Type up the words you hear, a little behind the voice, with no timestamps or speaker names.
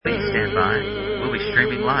by. We'll be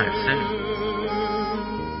streaming live soon.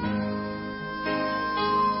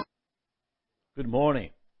 Good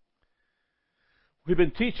morning. We've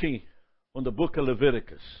been teaching on the book of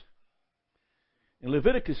Leviticus. And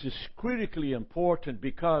Leviticus is critically important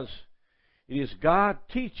because it is God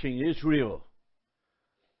teaching Israel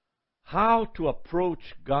how to approach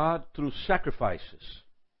God through sacrifices.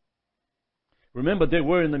 Remember, they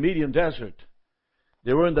were in the Median desert.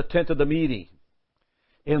 They were in the tent of the meeting.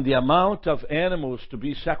 And the amount of animals to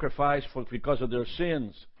be sacrificed because of their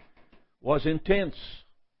sins was intense.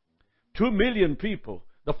 2 million people.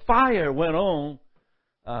 The fire went on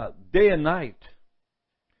day and night.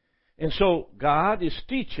 And so God is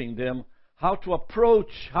teaching them how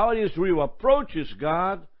Israel approaches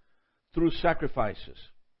God through sacrifices.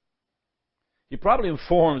 He probably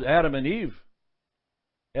informed Adam and Eve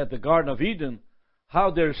at the Garden of Eden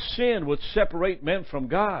how their sin would separate men from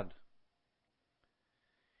God.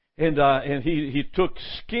 And he took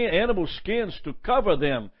animal skins to cover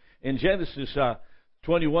them in Genesis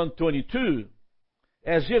 21:22,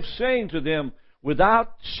 as if saying to them,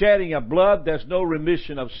 without shedding of blood, there's no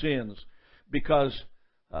remission of sins, because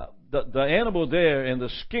the animal there and the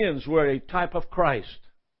skins were a type of Christ.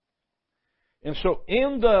 And so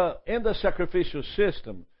in the sacrificial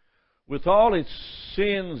system, with all its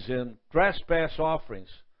sins and trespass offerings,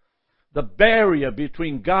 the barrier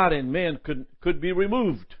between God and man could be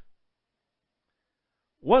removed.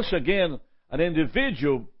 Once again, an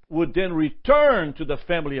individual would then return to the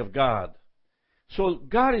family of God. So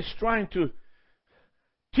God is trying to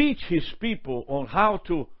teach His people on how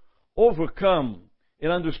to overcome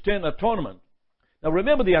and understand atonement. Now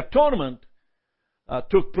remember, the atonement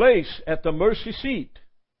took place at the mercy seat,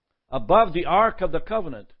 above the Ark of the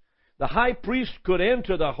Covenant. The high priest could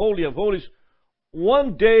enter the Holy of Holies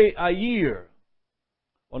one day a year.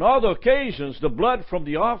 On other occasions, the blood from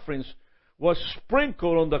the offerings was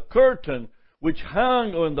sprinkled on the curtain which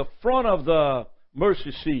hung on the front of the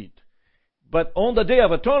mercy seat. But on the Day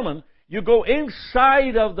of Atonement, you go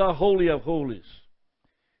inside of the Holy of Holies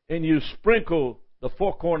and you sprinkle the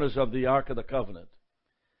four corners of the Ark of the Covenant.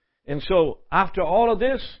 And so, after all of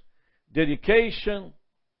this, dedication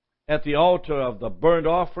at the altar of the burnt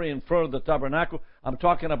offering in front of the tabernacle, I'm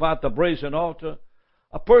talking about the brazen altar,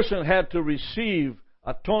 a person had to receive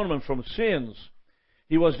atonement from sins.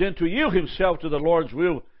 He was then to yield himself to the Lord's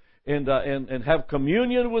will and have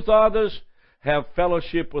communion with others, have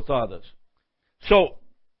fellowship with others. So,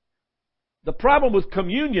 the problem with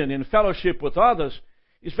communion and fellowship with others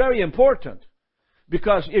is very important.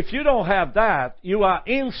 Because if you don't have that, you are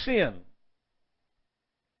in sin.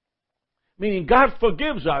 Meaning God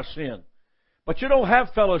forgives our sin. But you don't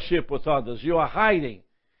have fellowship with others. You are hiding.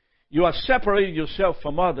 You are separating yourself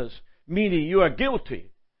from others. Meaning you are guilty.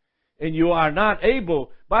 And you are not able.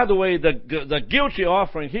 By the way, the guilty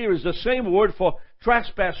offering here is the same word for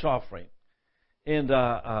trespass offering. And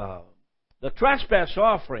the trespass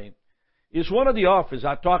offering is one of the offerings.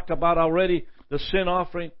 I talked about already the sin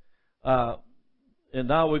offering. And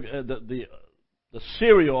now the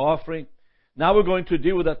cereal offering. Now we're going to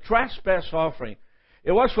deal with a trespass offering.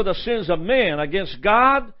 It was for the sins of men against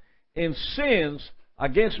God and sins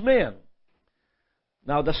against men.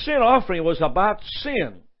 Now the sin offering was about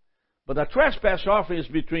sin. But the trespass offering is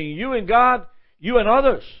between you and God, you and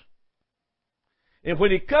others. And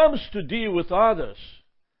when it comes to deal with others,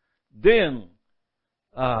 then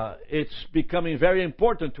it's becoming very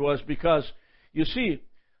important to us because, you see,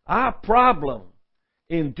 our problem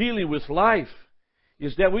in dealing with life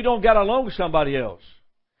is that we don't get along with somebody else.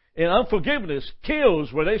 And unforgiveness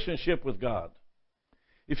kills relationship with God.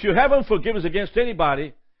 If you have unforgiveness against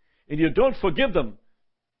anybody and you don't forgive them,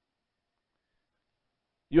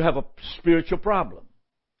 you have a spiritual problem.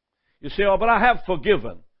 You say, oh, but I have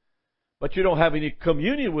forgiven. But you don't have any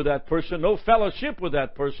communion with that person, no fellowship with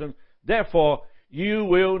that person. Therefore, you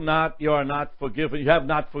are not forgiven. You have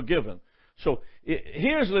not forgiven. So,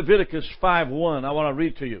 here's Leviticus 5:1. I want to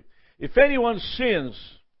read to you. If anyone sins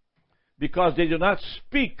because they do not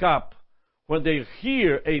speak up when they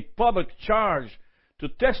hear a public charge to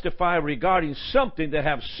testify regarding something they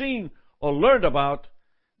have seen or learned about,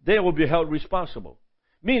 they will be held responsible.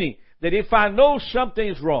 Meaning that if I know something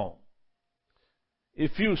is wrong,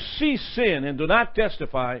 if you see sin and do not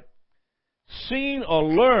testify, seen or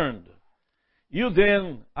learned, you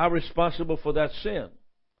then are responsible for that sin.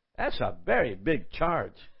 That's a very big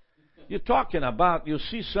charge. You're talking about you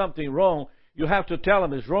see something wrong, you have to tell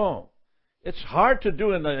them it's wrong. It's hard to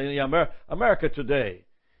do in America today.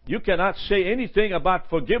 You cannot say anything about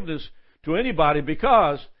forgiveness to anybody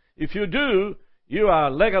because if you do, you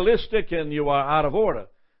are legalistic and you are out of order.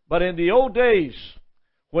 But in the old days,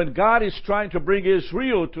 when God is trying to bring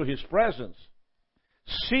Israel to His presence,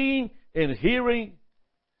 seeing and hearing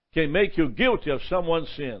can make you guilty of someone's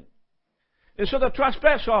sin. And so the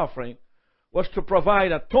trespass offering was to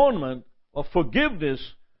provide atonement or forgiveness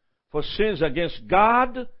for sins against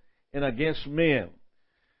God and against men.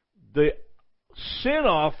 The sin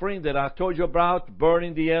offering that I told you about,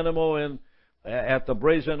 burning the animal and at the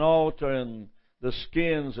brazen altar, and the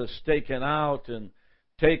skins is taken out and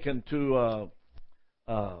taken to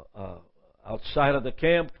outside of the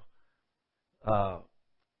camp.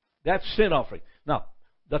 That's sin offering. Now,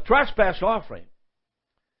 the trespass offering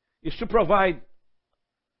is to provide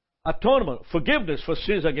atonement, forgiveness for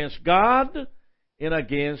sins against God and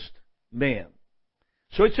against man.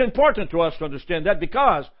 So it's important to us to understand that,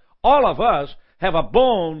 because all of us have a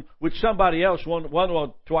bone with somebody else one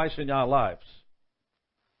or twice in our lives.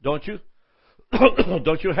 Don't you?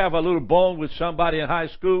 Don't you have a little bone with somebody in high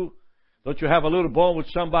school? Don't you have a little bone with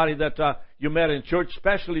somebody that you met in church,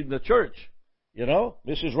 especially in the church? You know,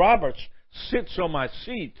 Mrs. Roberts sits on my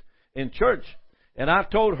seat in church, and I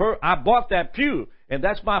told her I bought that pew, and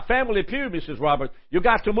that's my family pew, Mrs. Roberts. You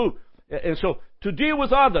got to move. And so to deal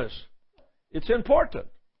with others, it's important.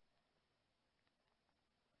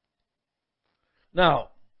 Now,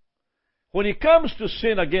 when it comes to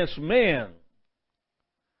sin against man,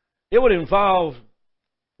 it would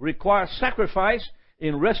require sacrifice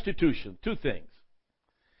and restitution. Two things.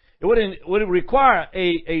 It would require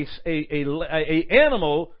a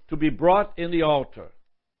animal to be brought in the altar,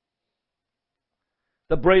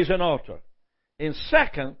 the brazen altar. And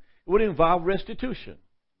second, it would involve restitution.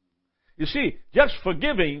 You see, just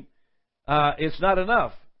forgiving is not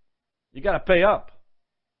enough. You got to pay up.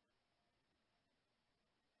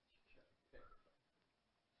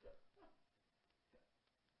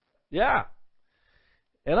 Yeah.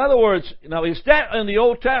 In other words, now is that in the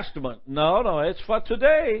Old Testament? No, it's for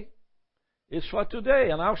today. It's for today,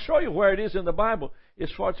 and I'll show you where it is in the Bible.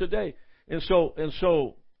 It's for today. And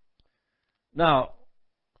so now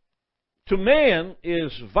to man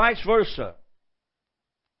is vice versa.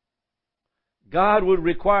 God would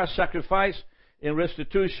require sacrifice and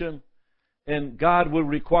restitution, and God will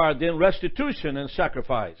require then restitution and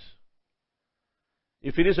sacrifice.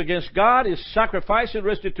 If it is against God, it's sacrifice and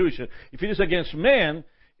restitution. If it is against man,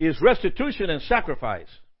 it's restitution and sacrifice.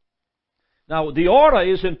 Now, the order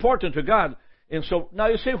is important to God. And so, now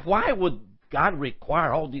you say, why would God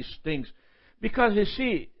require all these things? Because, you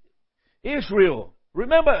see, Israel,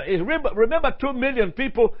 remember 2 million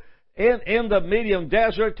people in the Median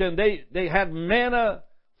Desert, and they had manna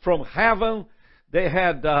from heaven. They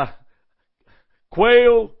had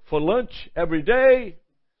quail for lunch every day,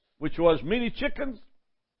 which was mini chickens.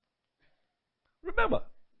 Remember.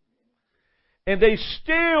 And they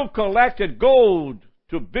still collected gold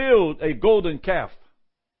to build a golden calf.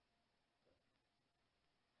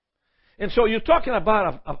 And so you're talking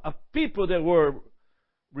about a people that were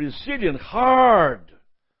resilient, harsh.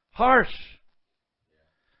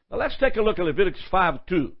 Now let's take a look at Leviticus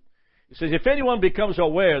 5:2. It says, if anyone becomes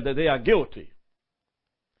aware that they are guilty.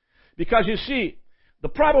 Because you see, the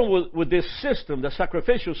problem with this system, the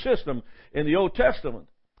sacrificial system in the Old Testament,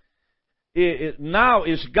 now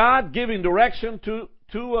is God giving direction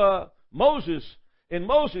to Moses, and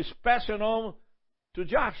Moses passing on to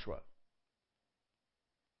Joshua.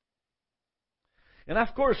 And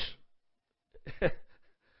of course,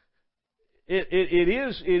 it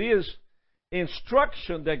is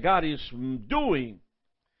instruction that God is doing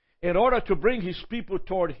in order to bring His people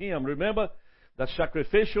toward Him. Remember, the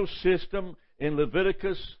sacrificial system in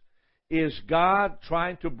Leviticus is God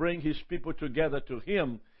trying to bring His people together to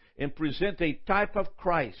Him and present a type of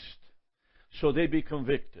Christ so they be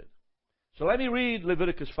convicted. So let me read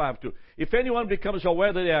Leviticus 5:2. If anyone becomes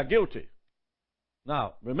aware that they are guilty.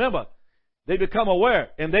 Now, remember, they become aware,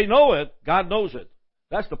 and they know it. God knows it.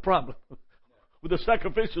 That's the problem with the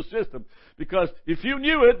sacrificial system. Because if you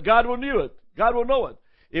knew it, God will know it. God will know it.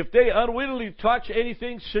 If they unwittingly touch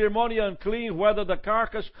anything ceremonial unclean, whether the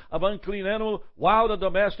carcass of unclean animal, wild or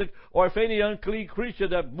domestic, or if any unclean creature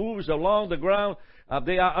that moves along the ground,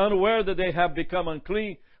 they are unaware that they have become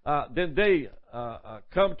unclean, then they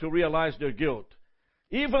come to realize their guilt.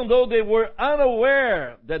 Even though they were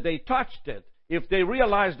unaware that they touched it, if they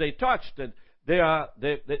realize they touched it,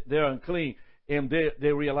 they're unclean, and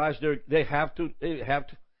they realize they have to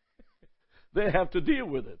deal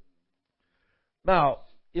with it. Now,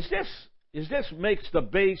 is this makes the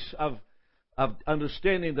base of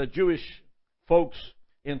understanding the Jewish folks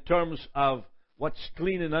in terms of what's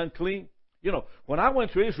clean and unclean? You know, when I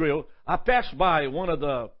went to Israel, I passed by one of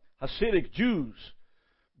the Hasidic Jews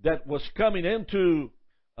that was coming into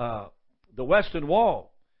the Western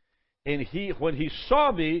Wall. And when he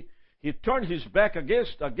saw me, he turned his back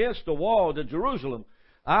against the wall of Jerusalem.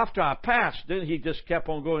 After I passed, then he just kept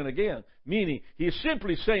on going again. Meaning, he's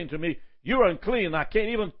simply saying to me, you're unclean. I can't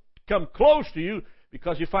even come close to you,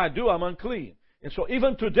 because if I do, I'm unclean. And so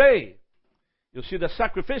even today, you see, the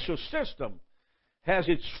sacrificial system has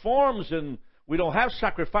its forms, and we don't have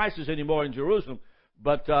sacrifices anymore in Jerusalem.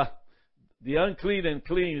 But the unclean and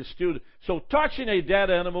clean is still. So touching a dead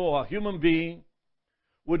animal or a human being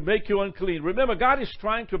would make you unclean. Remember, God is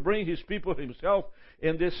trying to bring His people Himself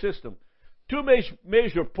in this system. Two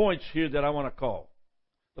major points here that I want to call.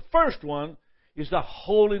 The first one is the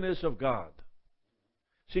holiness of God.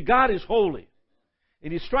 See, God is holy.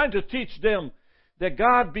 And He's trying to teach them that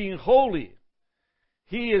God being holy,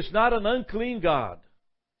 He is not an unclean God.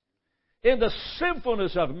 In the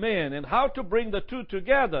sinfulness of men and how to bring the two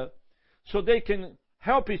together so they can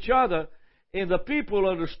help each other and the people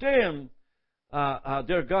understand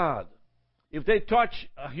their God. If they touch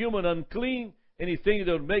a human unclean, anything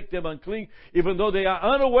that would make them unclean, even though they are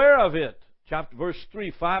unaware of it, verse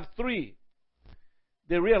 3, 5:3,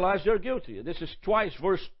 they realize they're guilty. This is twice.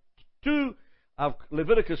 Verse 2 of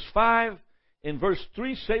Leviticus 5 and verse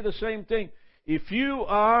 3 say the same thing. If you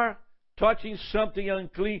are touching something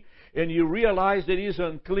unclean and you realize that it is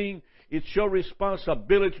unclean, it's your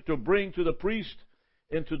responsibility to bring to the priest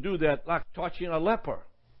and to do that, like touching a leper.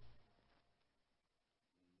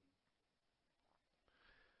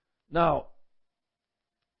 Now,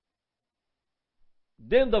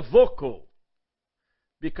 then the vocal,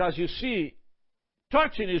 because you see,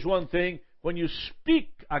 touching is one thing when you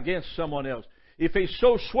speak against someone else. If a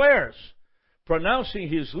soul swears, pronouncing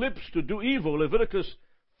his lips to do evil, Leviticus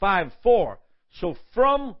 5:4. So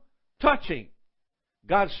from touching,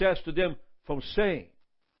 God says to them, from saying.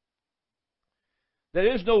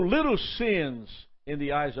 There is no little sins in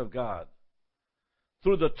the eyes of God.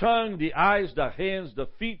 Through the tongue, the eyes, the hands, the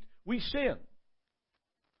feet, we sin.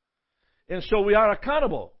 And so we are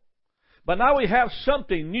accountable. But now we have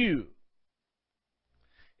something new.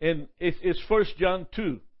 And it's 1 John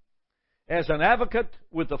 2. As an advocate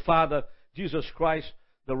with the Father, Jesus Christ,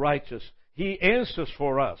 the righteous. He answers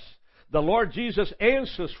for us. The Lord Jesus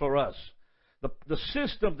answers for us. The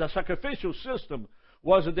system, the sacrificial system,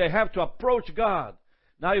 was that they have to approach God.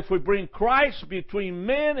 Now, if we bring Christ between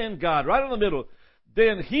man and God, right in the middle,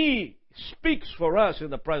 then He speaks for us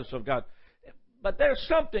in the presence of God. But there's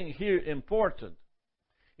something here important.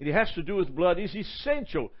 It has to do with blood. It's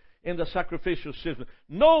essential in the sacrificial system.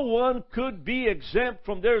 No one could be exempt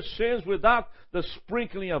from their sins without the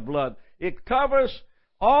sprinkling of blood. It covers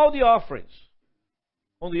all the offerings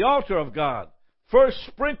on the altar of God. First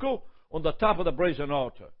sprinkle on the top of the brazen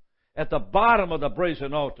altar, at the bottom of the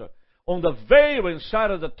brazen altar, on the veil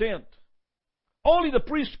inside of the tent. Only the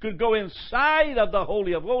priest could go inside of the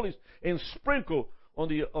Holy of Holies and sprinkle on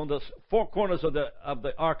the four corners of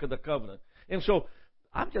the Ark of the Covenant. And so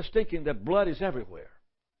I'm just thinking that blood is everywhere.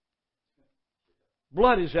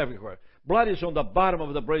 Blood is everywhere. Blood is on the bottom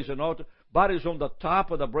of the brazen altar. Blood is on the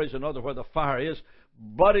top of the brazen altar where the fire is.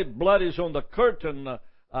 Blood is on the curtain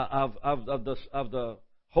of the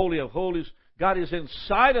Holy of Holies. God is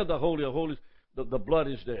inside of the Holy of Holies. The blood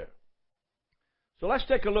is there. So let's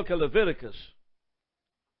take a look at Leviticus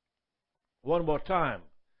one more time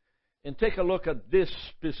and take a look at this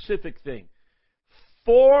specific thing.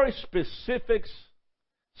 4 specific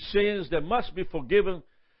sins that must be forgiven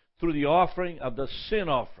through the offering of the sin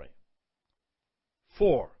offering.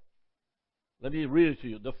 4. Let me read it to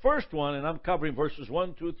you. The first one, and I'm covering verses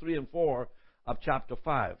 1, 2, 3, and 4 of chapter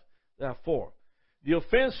 5. There are 4. The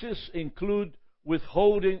offenses include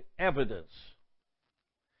withholding evidence.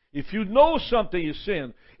 If you know something is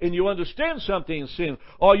sin, and you understand something is sin,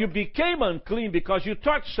 or you became unclean because you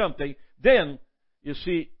touched something, then, you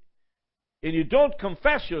see, and you don't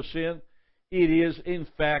confess your sin, it is in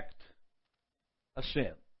fact a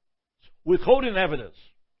sin. Withholding evidence.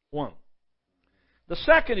 1. The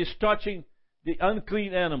second is touching the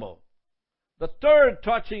unclean animal. The third,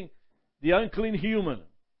 touching the unclean human.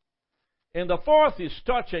 And the fourth is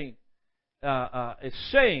touching,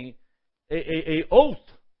 saying a oath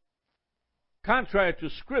contrary to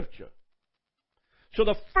Scripture. So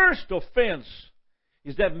the first offense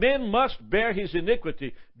is that man must bear his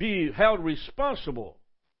iniquity, be held responsible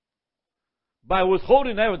by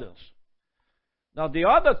withholding evidence. Now the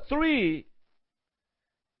other 3,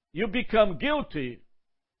 you become guilty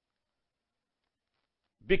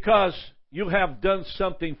because you have done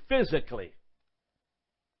something physically.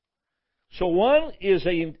 So one is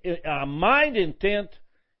a mind intent,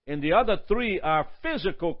 and the other 3 are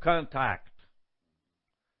physical contact.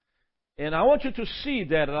 And I want you to see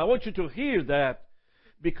that, and I want you to hear that,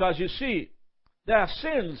 Because you see, there are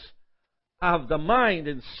sins of the mind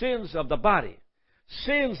and sins of the body.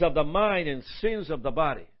 Sins of the mind and sins of the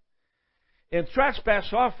body. And trespass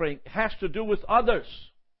offering has to do with others.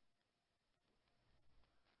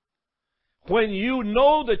 When you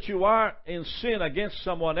know that you are in sin against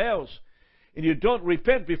someone else and you don't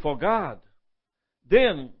repent before God,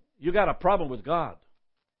 then you got a problem with God.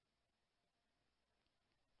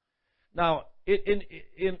 Now,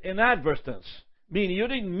 in advertence, meaning you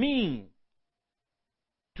didn't mean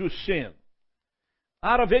to sin.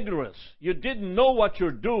 Out of ignorance, you didn't know what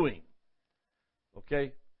you're doing.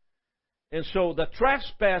 Okay? And so the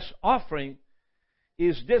trespass offering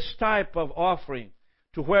is this type of offering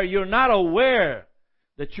to where you're not aware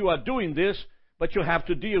that you are doing this, but you have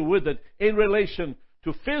to deal with it in relation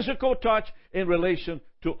to physical touch, in relation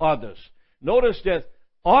to others. Notice that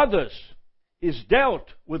others is dealt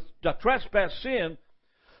with the trespass sin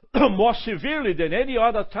more severely than any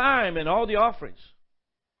other time in all the offerings.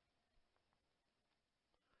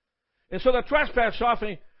 And so the trespass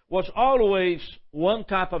offering was always one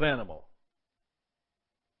type of animal.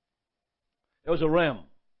 It was a ram.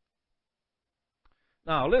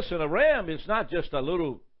 Now listen, a ram is not just a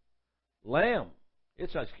little lamb.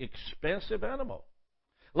 It's an expensive animal.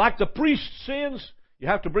 Like the priest sins, you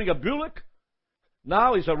have to bring a bullock.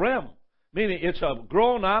 Now it's a ram. Meaning it's a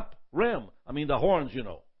grown-up ram. I mean the horns, you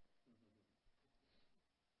know.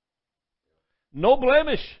 No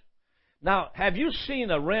blemish. Now, have you seen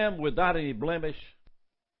a ram without any blemish?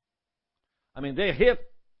 I mean, they hit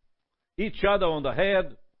each other on the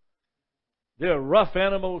head. They're rough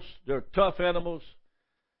animals. They're tough animals.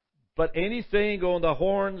 But anything on the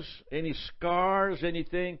horns, any scars,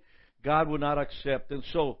 anything, God would not accept. And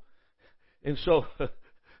so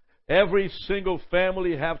every single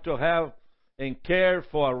family have to have and care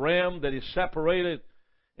for a ram that is separated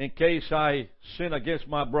in case I sin against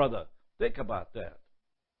my brother. Think about that.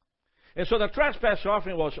 And so the trespass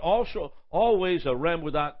offering was also always a ram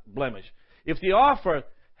without blemish. If the offer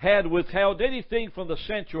had withheld anything from the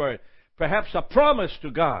sanctuary, perhaps a promise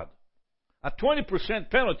to God, a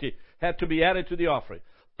 20% penalty had to be added to the offering.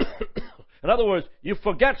 In other words, you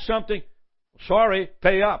forget something, sorry,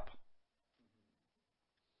 pay up.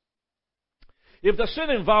 If the sin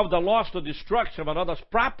involved the loss or destruction of another's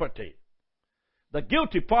property, the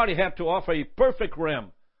guilty party had to offer a perfect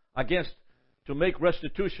ram to make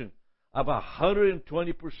restitution of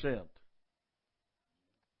 120%.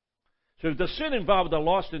 So if the sin involved the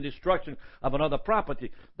loss and destruction of another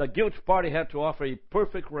property, the guilty party had to offer a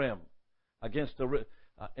perfect ram against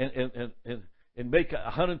and make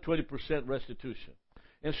 120% restitution.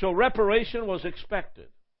 And so reparation was expected.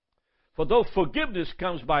 For though forgiveness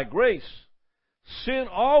comes by grace, sin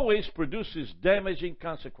always produces damaging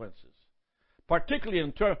consequences, particularly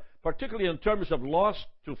in terms of loss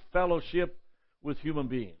to fellowship with human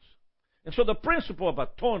beings. And so the principle of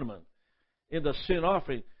atonement in the sin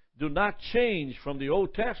offering do not change from the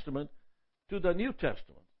Old Testament to the New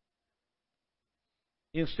Testament.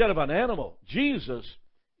 Instead of an animal, Jesus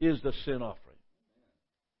is the sin offering.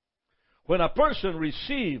 When a person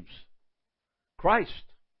receives Christ,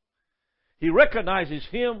 he recognizes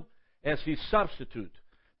Him as his substitute,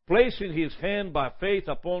 placing his hand by faith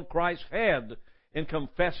upon Christ's head and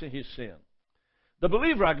confessing his sin. The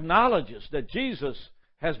believer acknowledges that Jesus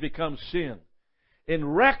has become sin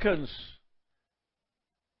and reckons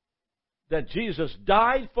that Jesus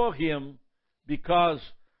died for him because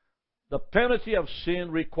the penalty of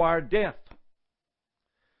sin required death.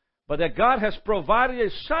 But that God has provided a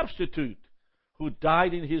substitute who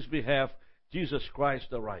died in his behalf, Jesus Christ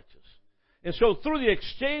the righteous. And so through the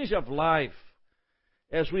exchange of life,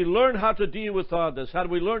 as we learn how to deal with others, how do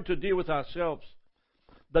we learn to deal with ourselves,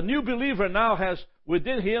 the new believer now has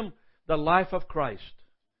within him the life of Christ.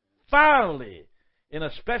 Finally, in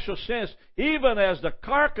a special sense, even as the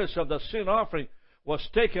carcass of the sin offering was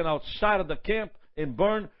taken outside of the camp and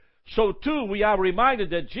burned, so too we are reminded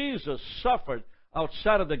that Jesus suffered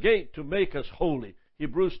outside of the gate to make us holy.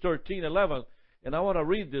 Hebrews 13:11. And I want to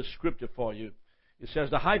read this scripture for you. It says,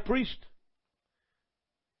 the high priest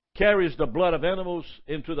carries the blood of animals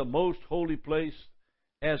into the most holy place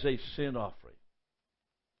as a sin offering.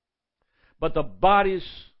 But the bodies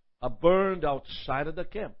are burned outside of the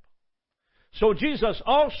camp. So Jesus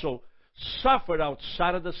also suffered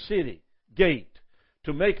outside of the city gate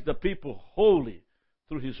to make the people holy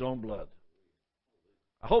through His own blood.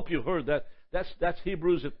 I hope you heard that. That's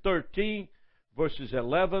Hebrews 13, verses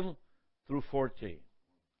 11 through 14.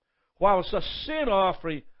 Whilst a sin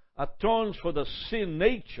offering atones for the sin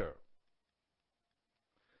nature,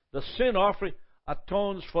 the sin offering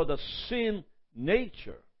atones for the sin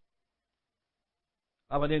nature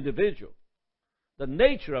of an individual. The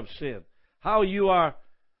nature of sin. How you are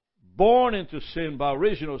born into sin by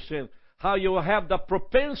original sin. How you have the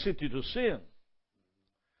propensity to sin.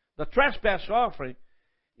 The trespass offering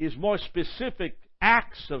is more specific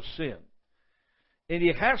acts of sin. And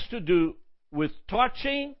it has to do with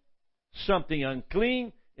touching something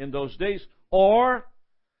unclean in those days, or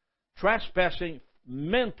trespassing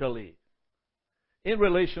mentally in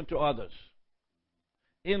relation to others,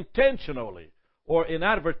 intentionally or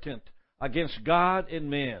inadvertent against God and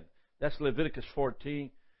man. That's Leviticus 14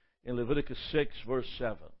 and Leviticus 6, verse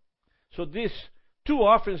 7. So these two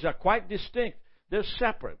offerings are quite distinct. They're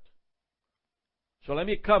separate. So let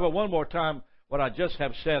me cover one more time what I just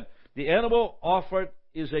have said. The animal offered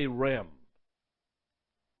is a ram.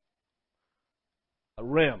 A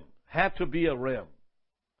ram. Had to be a ram.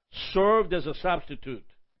 Served as a substitute.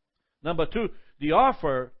 Number two, the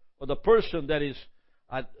offer, or the person that is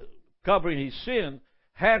covering his sin,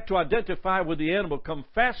 had to identify with the animal,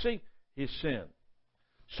 confessing his sin.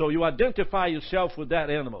 So you identify yourself with that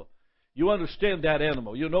animal. You understand that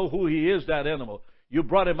animal. You know who he is, that animal. You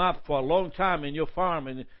brought him up for a long time in your farm,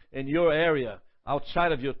 in your area,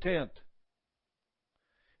 outside of your tent.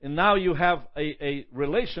 And now you have a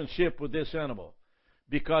relationship with this animal.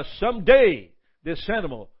 Because someday this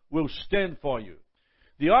animal will stand for you.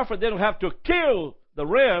 The offer didn't have to kill the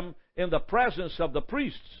ram in the presence of the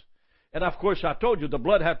priests. And of course, I told you the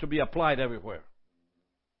blood had to be applied everywhere.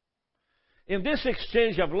 In this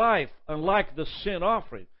exchange of life, unlike the sin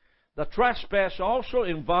offering, the trespass also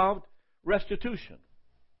involved restitution.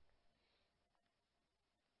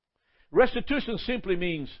 Restitution simply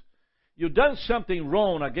means you've done something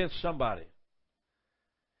wrong against somebody,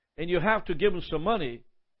 and you have to give them some money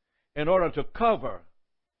in order to cover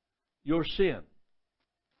your sin.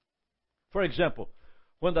 For example,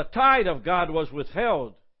 when the tithe of God was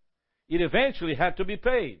withheld, it eventually had to be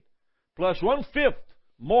paid, plus 1/5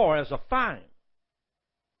 more as a fine.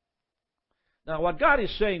 Now, what God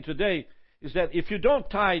is saying today is that if you don't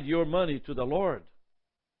tithe your money to the Lord,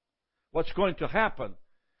 what's going to happen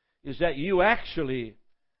is that you actually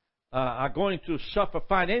are going to suffer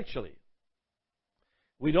financially.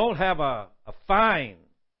 We don't have a fine,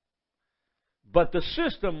 but the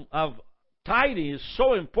system of tithing is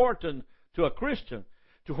so important to a Christian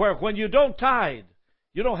to where when you don't tithe,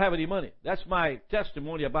 you don't have any money. That's my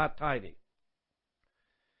testimony about tithing.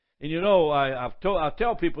 And you know, I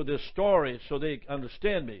tell people this story so they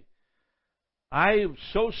understand me. I'm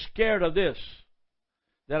so scared of this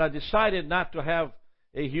that I decided not to have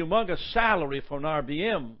a humongous salary for an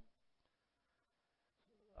RBM.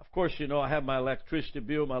 Of course, you know, I have my electricity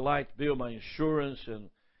bill, my light bill, my insurance, and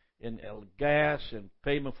gas, and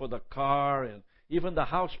payment for the car, and even the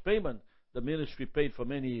house payment the ministry paid for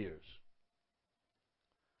many years.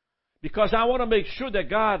 Because I want to make sure that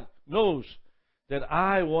God knows that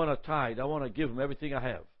I want to tithe. I want to give Him everything I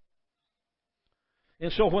have.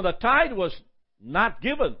 And so when the tithe was not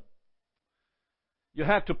given, you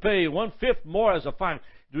had to pay 1/5 more as a fine.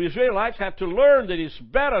 The Israelites had to learn that it's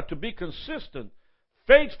better to be consistent,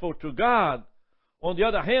 faithful to God. On the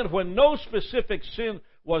other hand, when no specific sin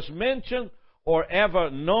was mentioned or ever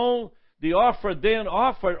known, the offer then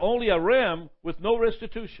offered only a ram with no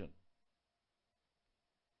restitution.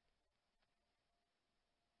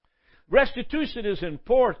 Restitution is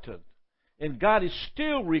important, and God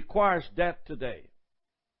still requires that today.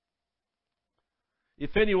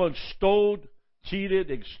 If anyone stole,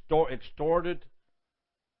 cheated, extorted,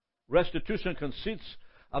 restitution consists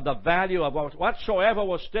of the value of whatsoever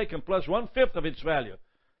was taken plus 1/5 of its value,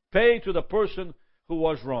 paid to the person who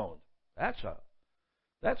was wronged.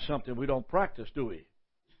 That's something we don't practice, do we?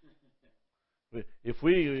 If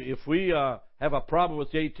we have a problem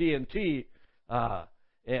with AT&T,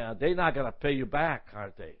 they're not going to pay you back,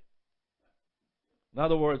 aren't they? In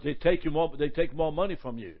other words, they take more money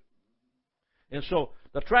from you. And so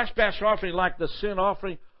the trespass offering, like the sin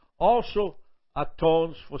offering, also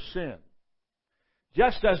atones for sin.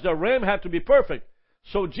 Just as the ram had to be perfect,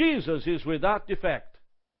 so Jesus is without defect.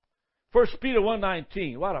 1 Peter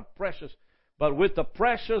 1:19, what a precious, but with the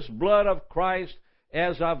precious blood of Christ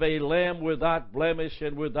as of a lamb without blemish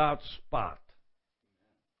and without spot.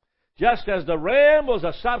 Just as the ram was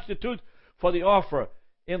a substitute for the offer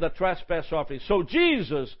in the trespass offering, so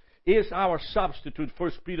Jesus is our substitute,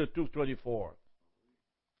 1 Peter 2:24.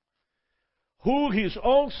 Who His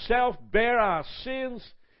own self bare our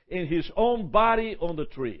sins in His own body on the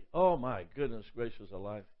tree. Oh my goodness gracious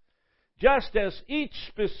alive. Just as each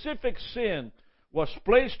specific sin was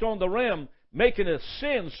placed on the ram, making it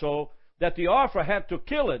sin so that the offer had to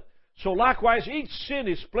kill it, so likewise each sin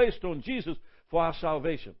is placed on Jesus for our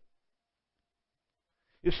salvation.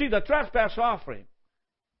 You see, the trespass offering,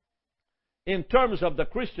 in terms of the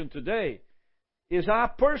Christian today, is our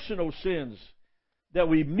personal sins that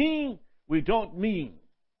we mean, we don't mean.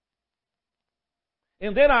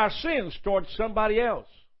 And then our sins towards somebody else.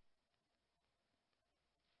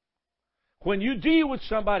 When you deal with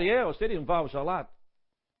somebody else, it involves a lot.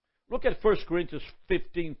 Look at 1 Corinthians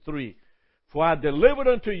 15:3. For I delivered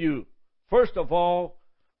unto you, first of all,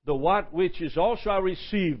 the what which is also I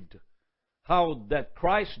received, how that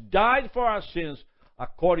Christ died for our sins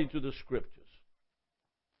according to the Scriptures.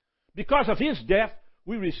 Because of His death,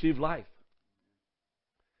 we receive life.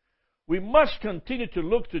 We must continue to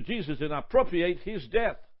look to Jesus and appropriate His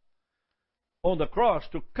death on the cross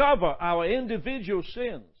to cover our individual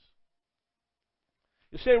sins.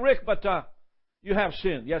 You say, Rick, but you have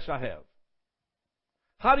sinned. Yes, I have.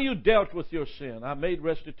 How do you dealt with your sin? I made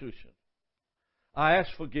restitution. I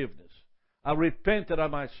asked forgiveness. I repented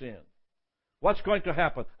of my sin. What's going to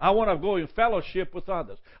happen? I want to go in fellowship with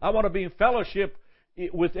others. I want to be in fellowship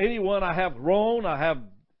with anyone I have wronged, I have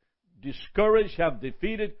discouraged, have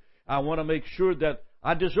defeated. I want to make sure that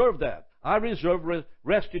I deserve that. I deserve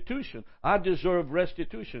restitution. I deserve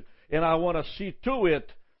restitution. And I want to see to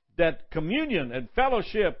it that communion and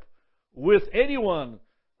fellowship with anyone.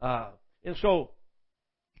 And so,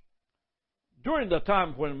 during the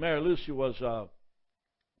time when Mary Lucy was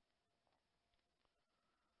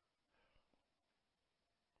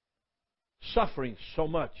suffering so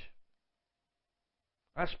much,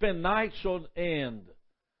 I spent nights on end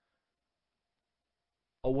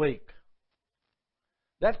awake.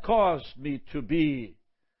 That caused me to be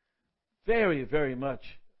very, very much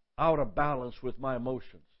out of balance with my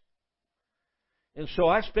emotions. And so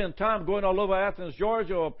I spent time going all over Athens,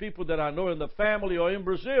 Georgia, or people that I know in the family or in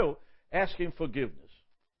Brazil, asking forgiveness.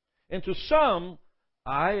 And to some,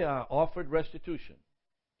 I offered restitution.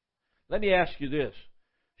 Let me ask you this.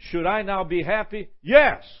 Should I now be happy?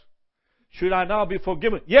 Yes. Should I now be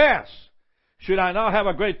forgiven? Yes. Should I now have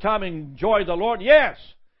a great time and enjoy the Lord? Yes.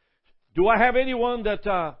 Do I have anyone that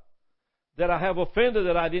I have offended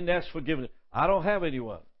that I didn't ask forgiveness? I don't have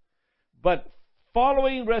anyone. But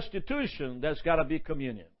following restitution, there's got to be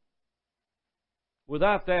communion.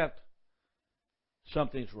 Without that,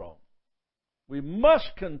 something's wrong. We must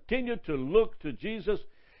continue to look to Jesus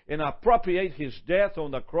and appropriate His death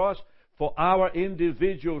on the cross for our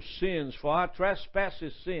individual sins, for our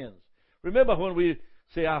trespasses sins. Remember when we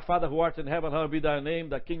say, Our Father who art in heaven, hallowed be thy name,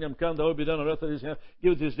 thy kingdom come, thy will be done on earth as it is in heaven.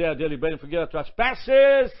 Give us this day our daily bread and forgive our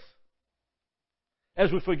trespasses,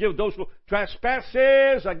 as we forgive those who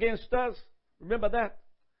trespasses against us. Remember that?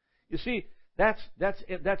 You see,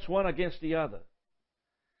 that's one against the other.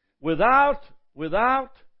 Without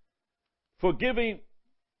forgiving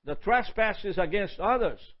the trespasses against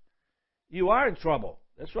others, you are in trouble.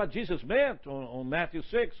 That's what Jesus meant on Matthew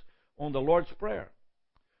 6, on the Lord's Prayer.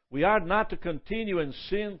 We are not to continue in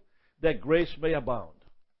sin that grace may abound.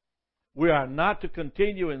 We are not to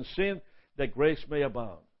continue in sin that grace may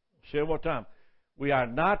abound. Say it one more time. We are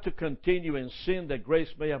not to continue in sin that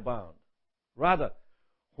grace may abound. Rather,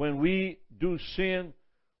 when we do sin,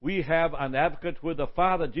 we have an advocate with the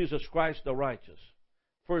Father, Jesus Christ the righteous.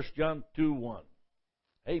 1 John 2:1.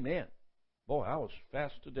 Amen. Boy, I was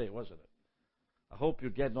fast today, wasn't it? I hope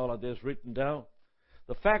you're getting all of this written down.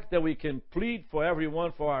 The fact that we can plead for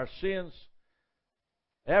everyone for our sins,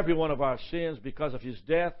 every one of our sins, because of His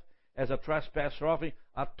death as a trespasser offering,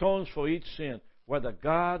 atones for each sin, whether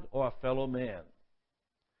God or a fellow man.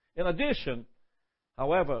 In addition,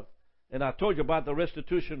 however, and I told you about the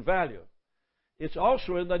restitution value, it's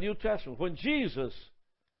also in the New Testament. When Jesus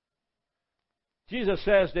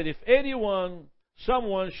says that if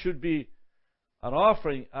someone should be an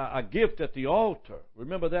offering, a gift at the altar,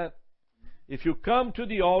 remember that? If you come to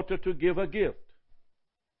the altar to give a gift,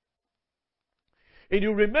 and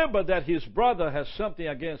you remember that his brother has something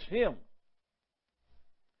against him,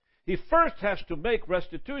 he first has to make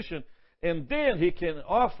restitution, and then he can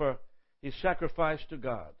offer his sacrifice to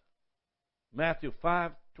God. Matthew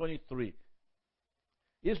 5:23.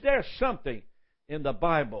 Is there something in the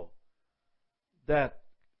Bible that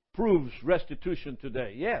proves restitution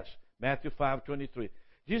today? Yes, Matthew 5:23.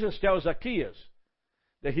 Jesus tells Zacchaeus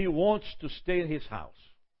that he wants to stay in his house.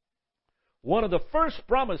 One of the first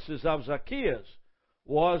promises of Zacchaeus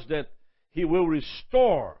was that he will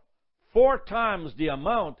restore 4 times the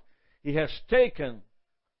amount he has taken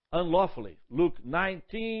unlawfully. Luke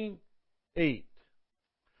 19:8.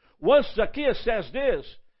 Once Zacchaeus says this,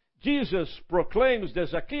 Jesus proclaims that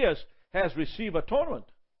Zacchaeus has received atonement.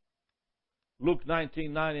 Luke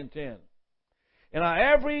 19:9 and 10. In our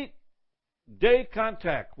everyday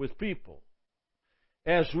contact with people,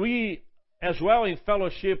 as we as well in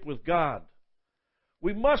fellowship with God.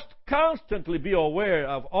 We must constantly be aware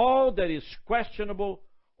of all that is questionable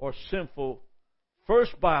or sinful,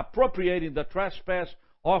 first by appropriating the trespass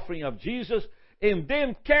offering of Jesus, and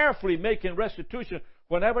then carefully making restitution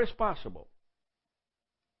whenever it's possible.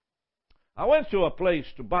 I went to a place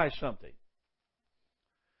to buy something,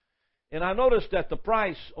 and I noticed that the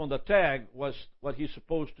price on the tag was what he's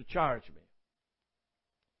supposed to charge me.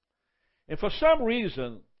 And for some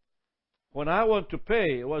reason, when I went to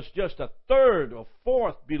pay, it was just a third or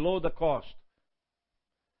fourth below the cost.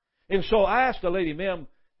 And so I asked the lady, ma'am,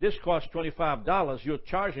 this costs $25. You're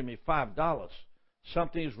charging me $5.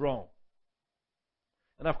 Something's wrong.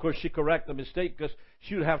 And of course, she corrected the mistake because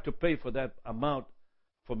she would have to pay for that amount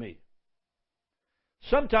for me.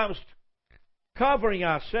 Sometimes covering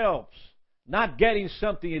ourselves, not getting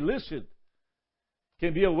something illicit,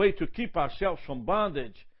 can be a way to keep ourselves from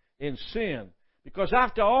bondage and sin. Because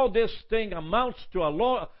after all this thing amounts to a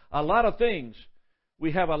lot of things,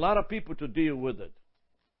 we have a lot of people to deal with it.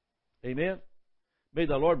 Amen? May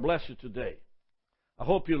the Lord bless you today. I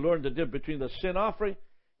hope you learned the difference between the sin offering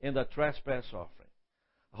and the trespass offering.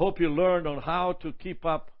 I hope you learned on how to keep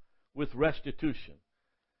up with restitution.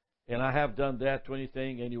 And I have done that to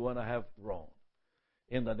anything anyone I have wronged.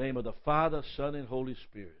 In the name of the Father, Son, and Holy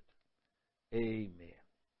Spirit. Amen.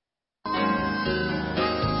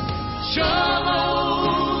 Chama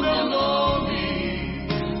o meu nome,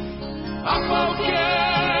 a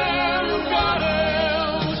qualquer lugar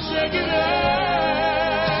eu seguirei.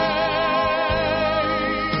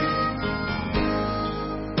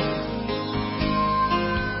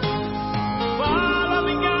 Fala,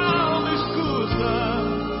 minha alma, escuta,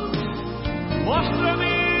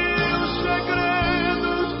 mostra-me os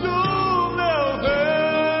segredos do meu bem.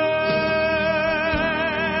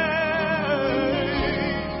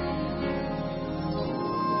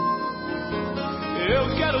 Eu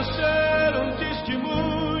quero ser um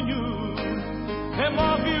testemunho,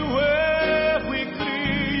 remove o erro e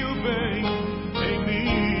cria o bem em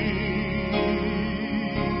mim.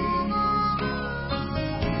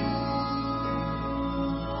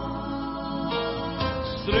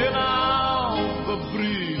 Estrela alva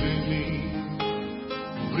brilha em mim,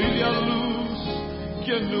 brilha a luz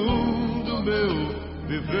que inunda o meu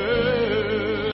viver.